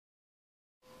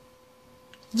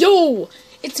Yo,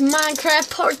 it's Minecraft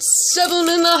Part 7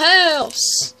 in the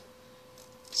house.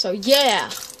 So yeah,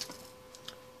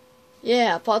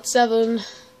 Part 7.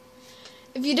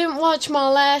 If you didn't watch my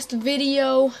last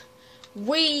video,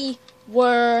 what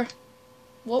were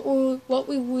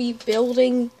we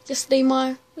building yesterday,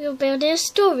 Maya? We were building a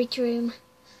storage room.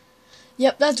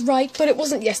 Yep, that's right, but it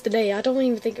wasn't yesterday. I don't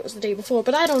even think it was the day before,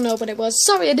 but I don't know when it was.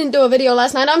 Sorry I didn't do a video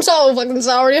last night. I'm so fucking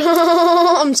sorry.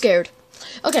 I'm scared.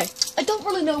 Okay, I don't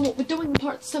really know what we're doing in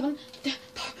Part 7.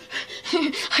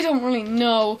 I don't really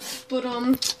know, but,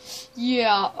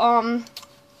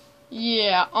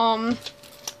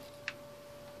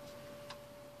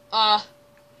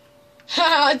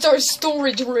 it's our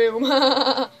storage room.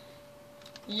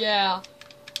 Yeah,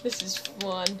 this is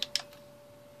fun.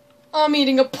 I'm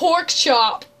eating a pork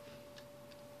chop.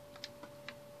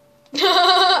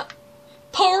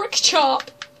 Pork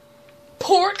chop.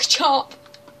 Pork chop.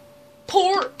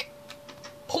 Pork.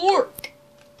 Pork.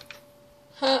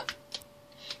 Huh.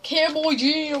 Cowboy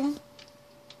Jim.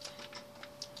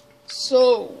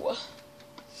 So,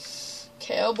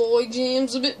 Cowboy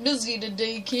Jim's a bit busy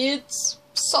today, kids.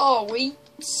 Sorry.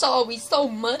 Sorry so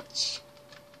much.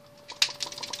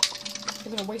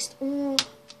 I'm gonna waste all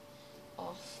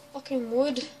our fucking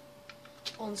wood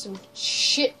on some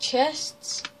shit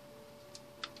chests.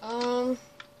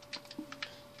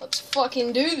 Let's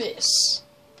fucking do this.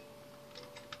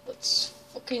 Let's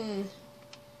fucking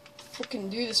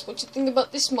do this. What you think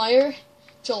about this, Meyer?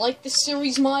 Do you like this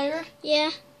series, Meyer?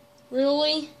 Yeah.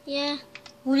 Really? Yeah.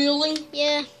 Really?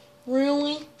 Yeah.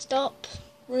 Really? Stop.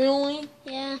 Really?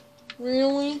 Yeah.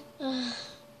 Really?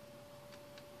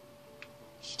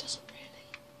 She doesn't really.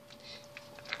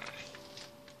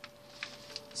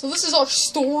 So this is our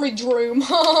storage room.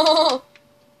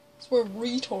 It's where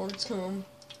retards come.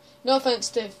 No offense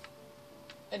to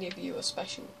any of you,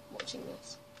 especially watching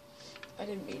this. I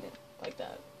didn't mean it like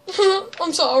that.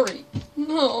 I'm sorry.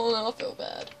 No, I feel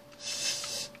bad.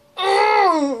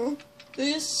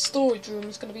 This storage room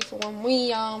is gonna be for when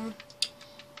we, how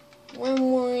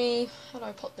do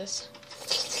I put this?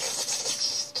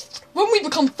 When we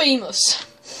become famous.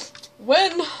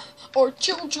 When our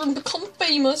children become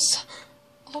famous,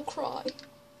 I'll cry.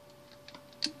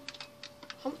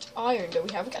 How much iron do we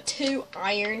have? We got 2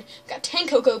 iron. We got 10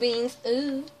 cocoa beans.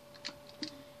 Ooh.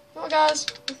 Well, guys,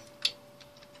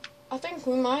 I think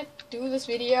we might do this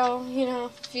video, you know,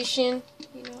 fishing.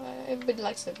 You know, everybody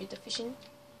likes a bit of fishing.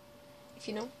 If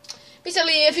you know.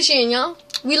 Basically, fishing, yeah?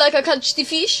 We like to catch the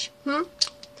fish,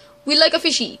 We like a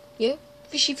fishy, yeah?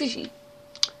 Fishy, fishy.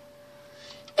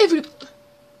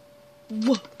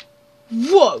 Whoa.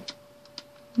 Whoa.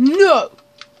 No.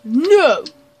 No.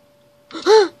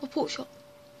 A pork chop.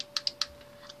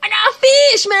 I got a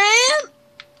fish, man.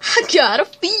 I got a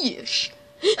fish.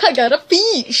 I got a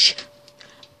fish.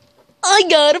 I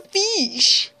got a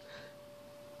fish.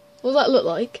 What does that look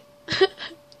like? That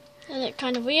looked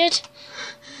kind of weird.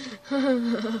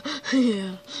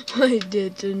 Yeah, I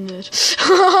did, didn't it?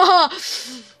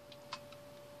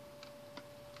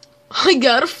 I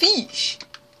got a fish.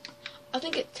 I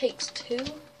think it takes 2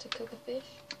 to cook a fish.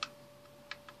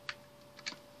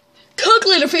 Cook,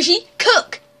 little fishy,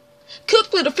 cook!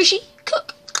 Cook, little fishy,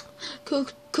 cook!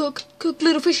 Cook, cook, cook,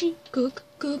 little fishy, cook,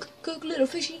 cook, cook, little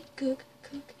fishy, cook,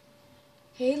 cook.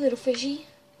 Hey, little fishy.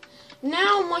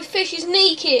 Now my fish is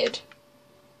naked!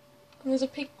 And there's a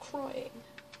pig crying.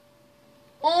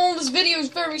 Oh, this video is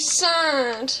very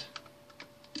sad.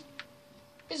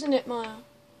 Isn't it, Maya?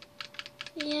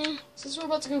 Yeah. Since we're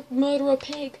about to go murder a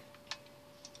pig.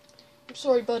 I'm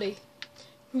sorry, buddy.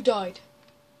 Who died?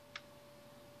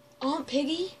 Aunt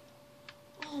Piggy?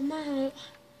 Oh, man.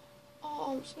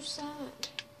 Oh, I'm so sad.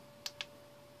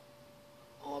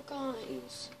 Oh,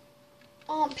 guys.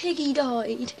 Aunt Piggy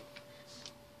died.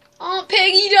 Aunt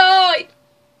Piggy died!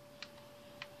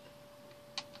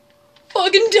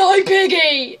 Fucking die,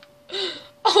 Piggy!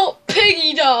 Oh,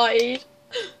 Piggy died!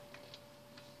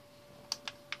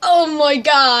 Oh my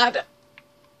god!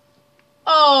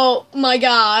 Oh my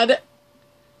god!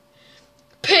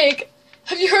 Pig,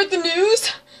 have you heard the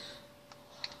news?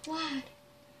 What?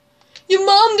 Your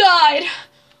mom died!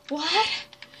 What?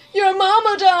 Your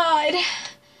mama died!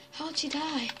 How'd she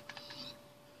die?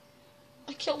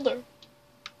 I killed her.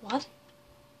 What?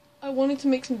 I wanted to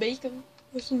make some bacon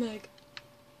with some egg.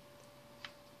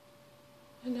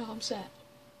 And now I'm sad.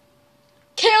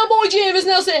 Cowboy Jim is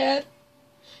now sad!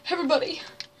 Everybody,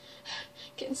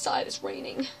 get inside, it's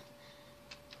raining.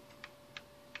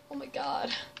 Oh my god.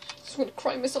 I just want to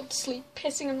cry myself to sleep,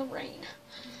 pissing in the rain.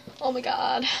 Oh my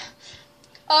god.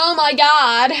 Oh my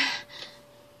god.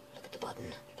 Look at the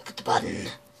button. Look at the button.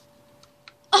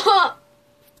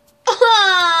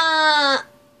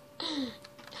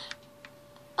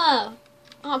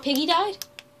 Piggy died?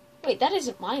 Wait, that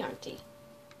isn't my auntie.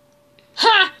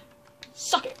 Ha!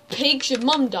 Suck it, pigs, your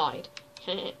mum died.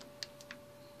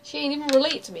 She ain't even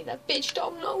related to me. That bitch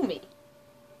don't know me.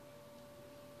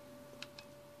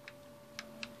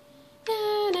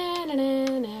 Na, na, na,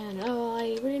 na, na, na,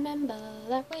 I remember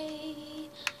that way.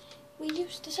 We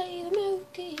used to say the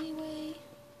Milky Way.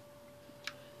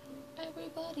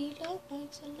 Everybody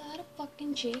likes a lot of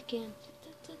fucking chicken.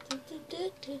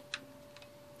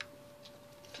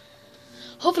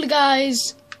 Hopefully,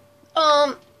 guys,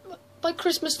 by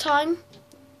Christmas time,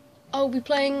 I'll be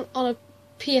playing on a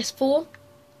PS4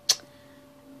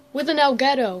 with an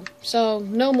Elgato, so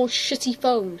no more shitty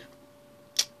phone.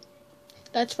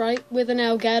 That's right, with an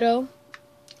Elgato,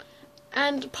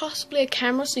 and possibly a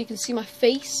camera so you can see my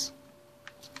face.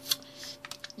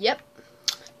 Yep,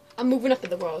 I'm moving up in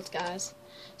the world, guys.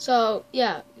 So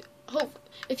yeah,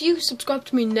 if you subscribe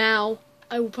to me now,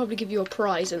 I will probably give you a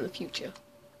prize in the future.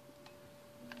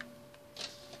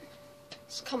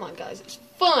 So come on, guys, it's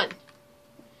fun.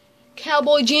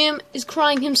 Cowboy Jim is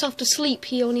crying himself to sleep.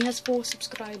 He only has 4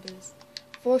 subscribers.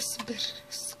 4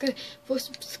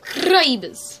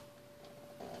 subscribers.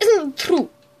 Isn't it true?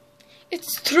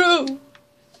 It's true.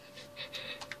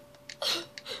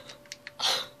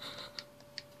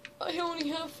 I only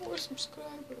have 4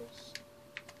 subscribers.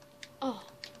 Oh,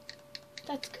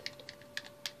 that's good.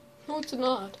 No, it's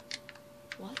not.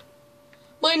 What?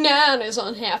 My nan is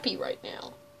unhappy right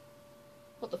now.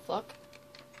 What the fuck?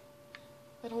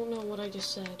 I don't know what I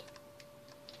just said.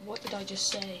 What did I just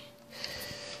say?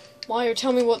 Meyer,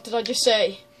 tell me, what did I just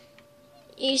say?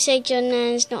 You said your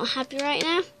nan's not happy right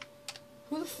now?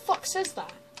 Who the fuck says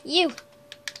that? You.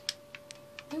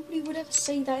 Nobody would ever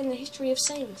say that in the history of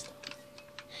saying stuff.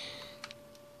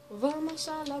 Vamos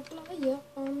a la playa,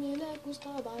 a mí le gusta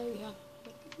bailar.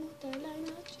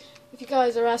 If you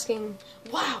guys are asking,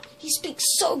 wow, he speaks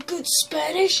so good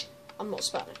Spanish, I'm not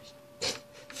Spanish.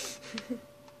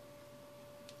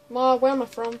 Ma, where am I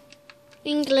from?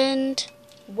 England.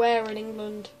 Where in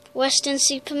England?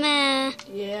 Weston-super-Mare.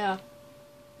 Yeah.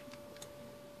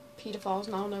 Pedophiles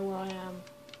now know where I am.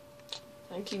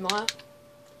 Thank you, Maya.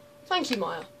 Thank you,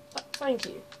 Maya. Thank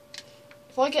you.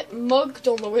 If I get mugged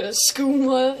on the way to school,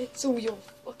 Maya, it's all your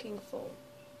fucking fault.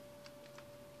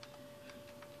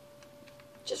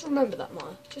 Just remember that,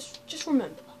 Maya. Just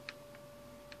remember that.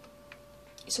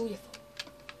 It's all your fault.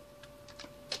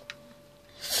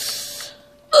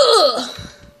 Ugh!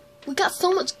 We got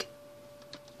so much...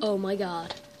 Oh my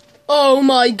god. Oh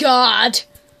my god!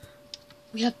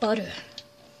 We have butter.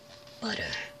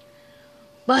 Butter.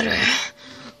 Butter.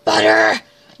 Butter!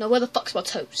 Now where the fuck's my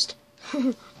toast?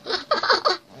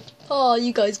 Oh,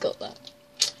 you guys got that.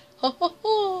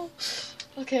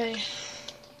 Okay.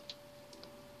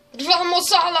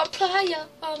 Vamos a la playa,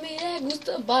 a mí le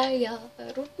gusta bailar.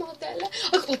 I got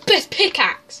the best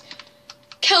pickaxe.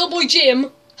 Cowboy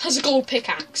Jim has a gold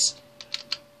pickaxe.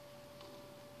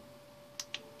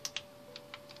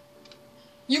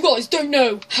 You guys don't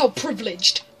know how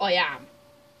privileged I am.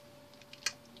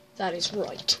 That is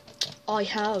right. I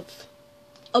have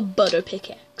a butter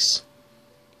pickaxe.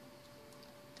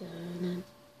 Dun,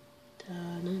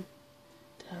 dun,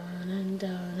 dun,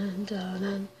 dun,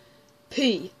 dun.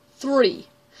 P3.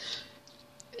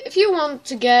 If you want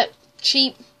to get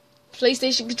cheap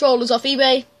PlayStation controllers off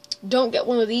eBay, don't get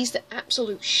one of these. They're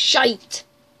absolute shite.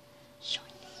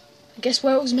 And guess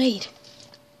where it was made?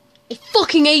 In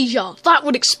fucking Asia. That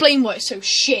would explain why it's so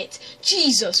shit.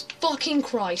 Jesus fucking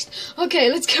Christ. Okay,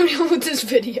 let's carry on with this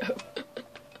video.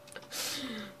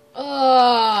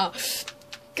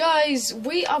 Guys,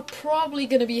 we are probably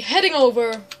gonna be heading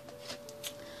over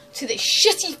to this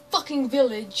shitty fucking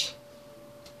village.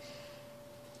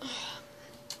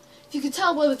 If you can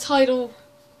tell by the title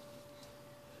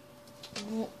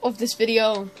of this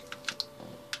video,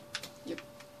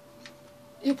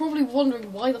 you're probably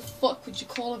wondering why the fuck would you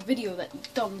call a video that, you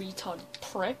dumb retard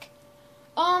prick.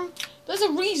 There's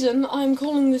a reason I'm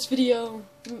calling this video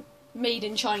Made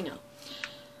in China.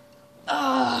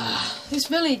 This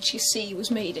village, you see,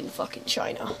 was made in fucking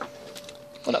China.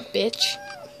 What up, bitch?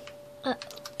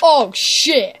 Oh,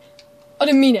 shit! I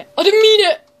didn't mean it! I didn't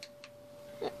mean it!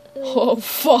 Oh,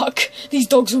 fuck. These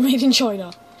dogs were made in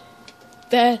China.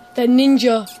 Their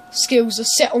ninja skills are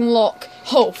set on lock.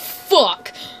 Oh,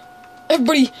 fuck!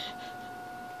 Everybody...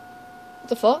 What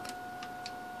the fuck?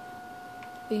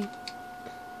 Yay.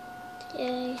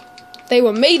 They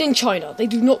were made in China. They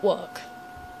do not work.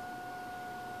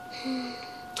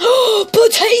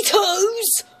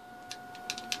 Potatoes!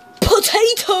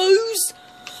 Potatoes!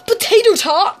 Potato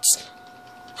tarts!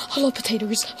 I love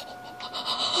potatoes.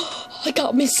 I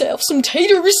got myself some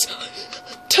taters.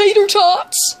 Tater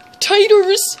tots!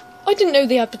 potatoes! I didn't know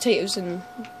they had potatoes in...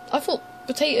 I thought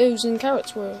potatoes and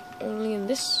carrots were only in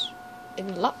this... in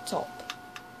the laptop.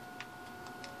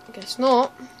 I guess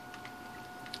not.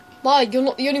 Why, you're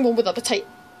not the only one with a potato...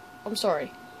 I'm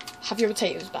sorry. Have your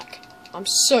potatoes back. I'm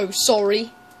so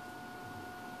sorry.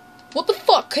 What the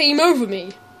fuck came over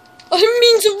me? I didn't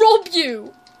mean to rob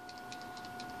you!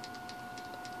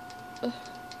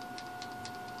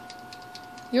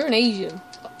 You're an Asian.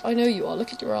 I know you are.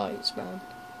 Look at your eyes, man.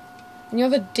 And you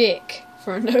have a dick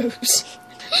for a nose.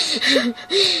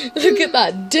 Look at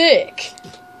that dick.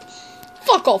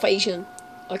 Fuck off, Asian.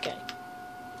 Okay.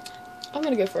 I'm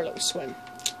gonna go for a little swim.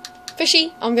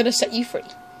 Fishy, I'm gonna set you free.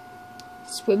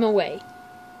 Swim away.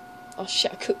 Oh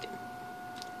shit, I cooked him.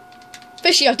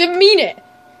 Fishy, I didn't mean it.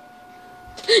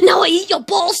 Now I eat your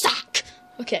ballsack.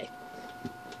 Okay.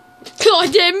 I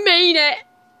didn't mean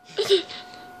it.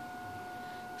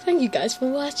 Thank you guys for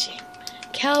watching.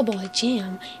 Cowboy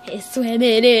Jim is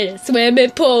swimming in a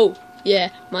swimming pool. Yeah,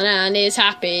 my nan is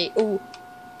happy. Ooh.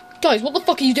 Guys, what the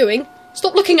fuck are you doing?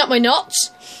 Stop looking at my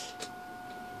nuts.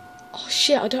 Oh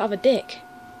shit, I don't have a dick.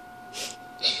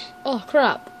 Oh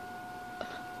crap.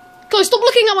 Guys, stop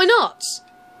looking at my nuts.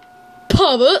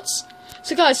 Perverts.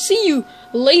 So guys, see you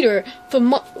later for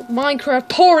Minecraft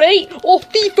Part 8 or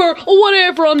FIFA or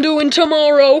whatever I'm doing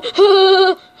tomorrow.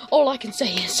 All I can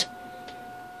say is...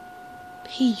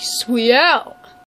 peace, we out.